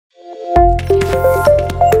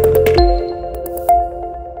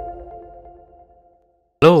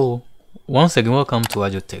Once again, welcome to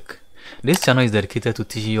AdjoTech. This channel is dedicated to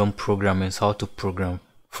teaching young programmers how to program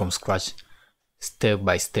from scratch, step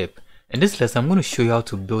by step. In this lesson, I'm going to show you how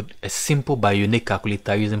to build a simple but unique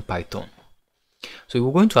calculator using Python. So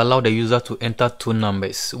we're going to allow the user to enter two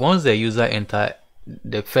numbers. Once the user enter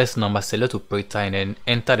the first number, select operator and then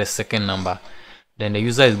enter the second number, then the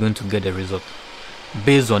user is going to get the result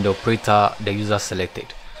based on the operator the user selected.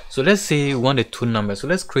 So let's say we want the two numbers. So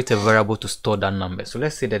let's create a variable to store that number. So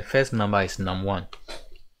let's say the first number is num1.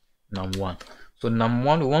 So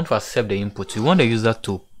num1, we want to accept the input. We want the user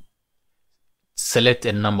to select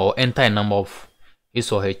a number or enter a number of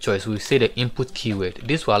his or her choice. We say the input keyword.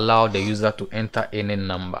 This will allow the user to enter any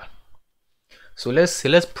number. So let's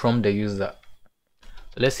prompt the user.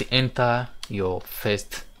 So let's say enter your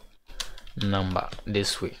first number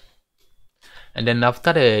this way. And then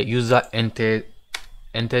after the user enters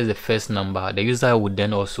the first number, the user would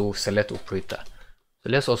then also select operator. So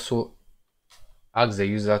let's also ask the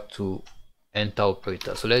user to enter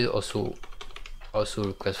operator. So let's also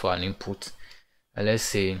request for an input, and let's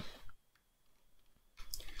say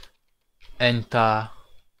enter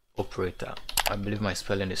operator. I believe my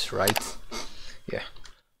spelling is right. Yeah.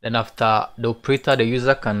 Then after the operator, the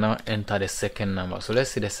user can now enter the second number. So let's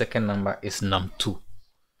say the second number is num2.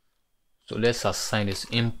 So let's assign this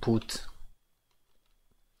input.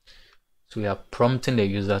 So we are prompting the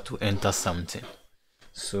user to enter something.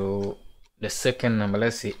 So the second number,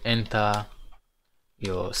 let's say enter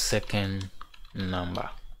your second number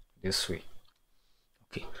this way.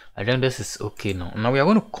 Okay, I think this is okay now. Now we are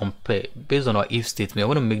going to compare based on our if statement. We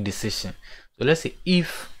are going to make decision. So let's say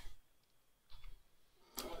if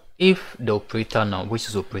the operator now, which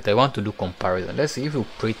is operator, I want to do comparison. Let's say if the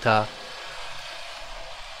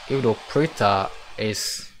operator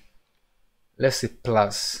is, let's say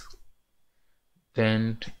plus,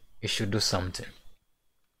 then it should do something.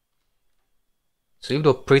 So if the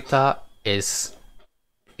operator is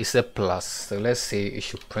a plus, so let's say it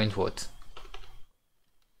should print what?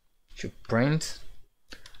 It should print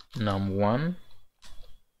num1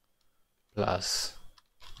 plus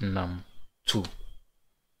num2.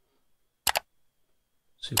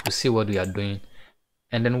 So you can see what we are doing.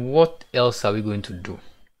 And then what else are we going to do?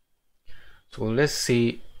 So let's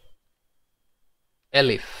say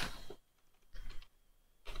elif.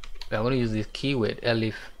 We are going to use the keyword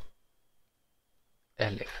elif.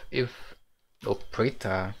 If the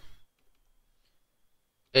operator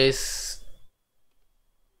is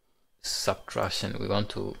subtraction, we want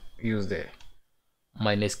to use the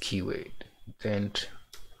minus keyword. Then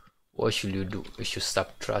what should you do? You should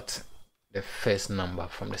subtract the first number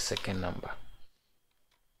from the second number.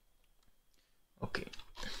 Okay.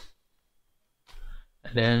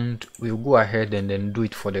 And then we'll go ahead and then do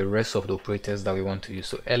it for the rest of the operators that we want to use.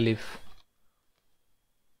 So elif,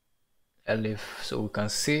 so we can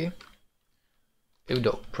see if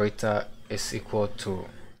the operator is equal to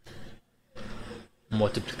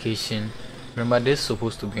multiplication. Remember, this is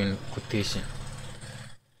supposed to be in quotation.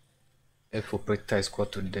 If operator is equal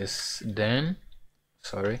to this, then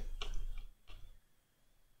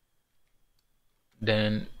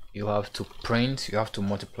you have to print, you have to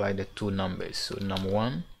multiply the two numbers. So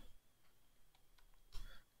num1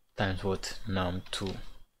 times what? Num2.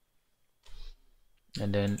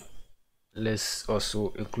 And then let's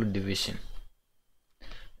also include division.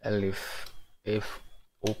 Elif if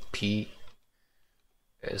op is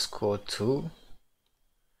equal to,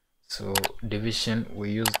 so division,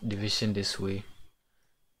 we use division this way,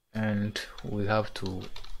 and we have to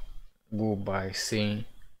go by saying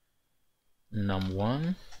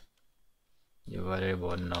num1 divided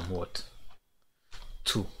by num2.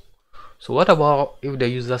 So what about if the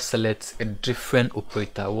user selects a different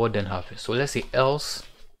operator? What then happens? So let's say else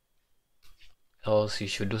you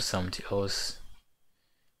should do something else.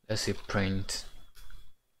 Let's say print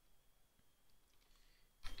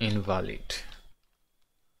invalid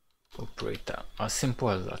operator. As simple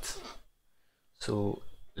as that. So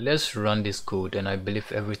let's run this code, and I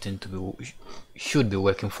believe everything should be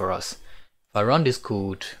working for us. If I run this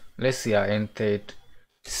code, let's say I entered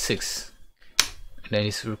 6, and then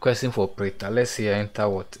it's requesting for operator. Let's say I enter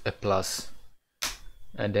what? A plus,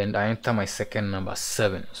 and then I enter my second number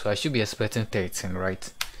 7. So I should be expecting 13,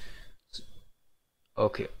 right?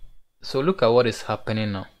 Okay, so look at what is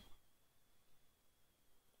happening now.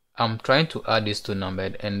 I'm trying to add these two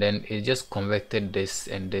numbers, and then it just converted this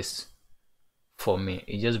and this for me.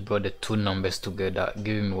 It just brought the two numbers together,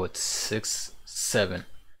 giving me what? 6, 7.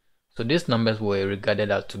 So these numbers were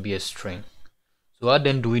regarded as to be a string. So how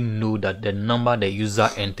then do we know that the number the user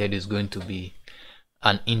entered is going to be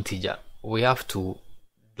an integer? We have to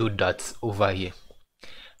do that over here.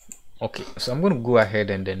 Okay, so I'm going to go ahead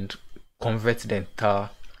and then convert the entire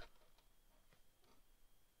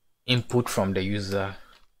input from the user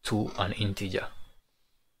to an integer.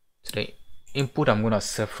 So the input I'm going to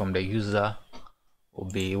set from the user will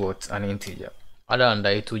be what? An integer. Other than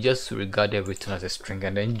that, it will just regard everything as a string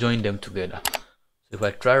and then join them together. So if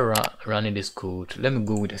I try running this code, let me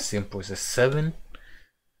go with a simple, it's a 7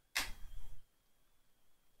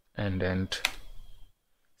 and then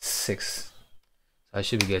 6. So I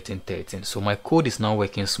should be getting 13. So my code is now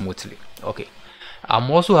working smoothly. Okay,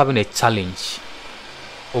 I'm also having a challenge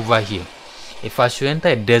over here. If I should enter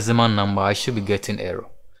a decimal number, I should be getting error.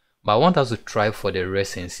 But I want us to try for the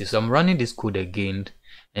rest and see. So I'm running this code again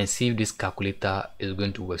and see if this calculator is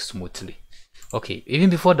going to work smoothly. Okay, even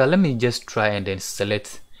before that, let me just try and then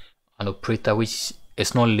select an operator which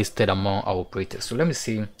is not listed among our operators. So let me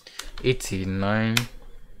see 89,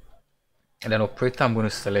 and then operator I'm going to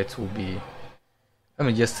select will be, let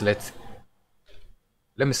me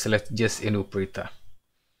select just any operator.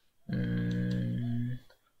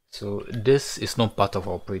 So this is not part of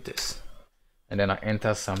our operators, and then I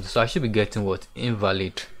enter something. So I should be getting what?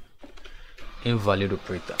 Invalid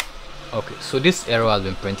operator. Okay, so this error has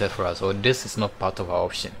been printed for us, or this is not part of our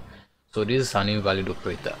option. So this is an invalid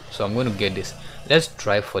operator. So I'm going to get this. Let's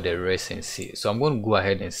try for the rest and see. So I'm going to go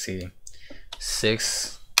ahead and say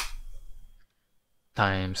 6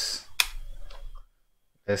 times,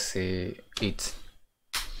 let's say 8.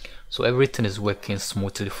 So everything is working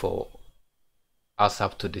smoothly for us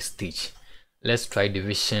up to this stage. Let's try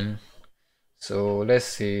division. So let's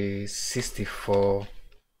say 64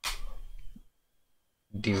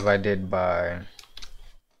 divided by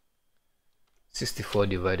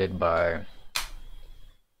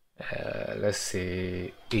let's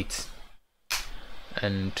say 8,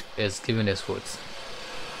 and it's giving us what?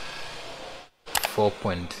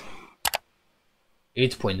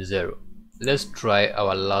 4.8.0. Let's try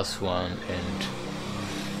our last one, and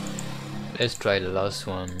let's try the last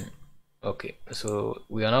one. Okay, so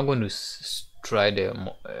we are now going to try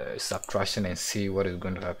the subtraction and see what is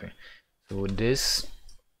going to happen. So this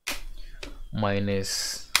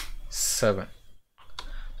minus 7,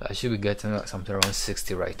 so I should be getting something around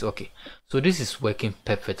 60, right? Okay, so this is working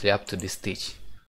perfectly up to this stage.